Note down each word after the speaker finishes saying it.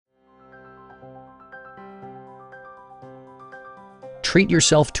Treat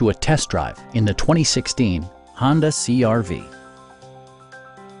yourself to a test drive in the 2016 Honda CR-V.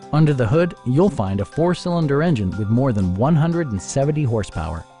 Under the hood, you'll find a 4-cylinder engine with more than 170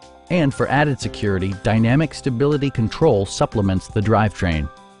 horsepower. And for added security, dynamic stability control supplements the drivetrain.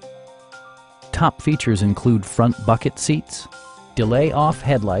 Top features include front bucket seats, delay-off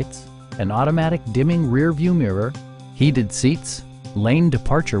headlights, an automatic dimming rear-view mirror, heated seats, lane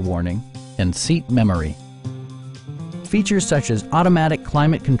departure warning, and seat memory. Features such as automatic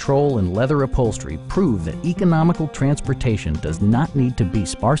climate control and leather upholstery prove that economical transportation does not need to be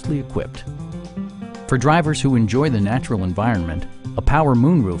sparsely equipped. For drivers who enjoy the natural environment, a power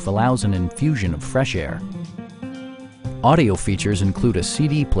moonroof allows an infusion of fresh air. Audio features include a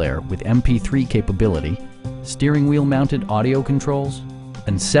CD player with MP3 capability, steering wheel mounted audio controls,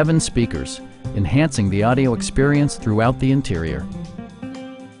 and 7 speakers, enhancing the audio experience throughout the interior.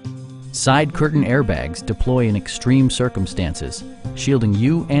 Side curtain airbags deploy in extreme circumstances, shielding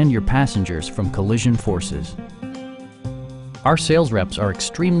you and your passengers from collision forces. Our sales reps are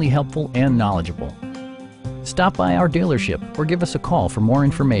extremely helpful and knowledgeable. Stop by our dealership or give us a call for more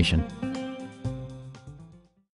information.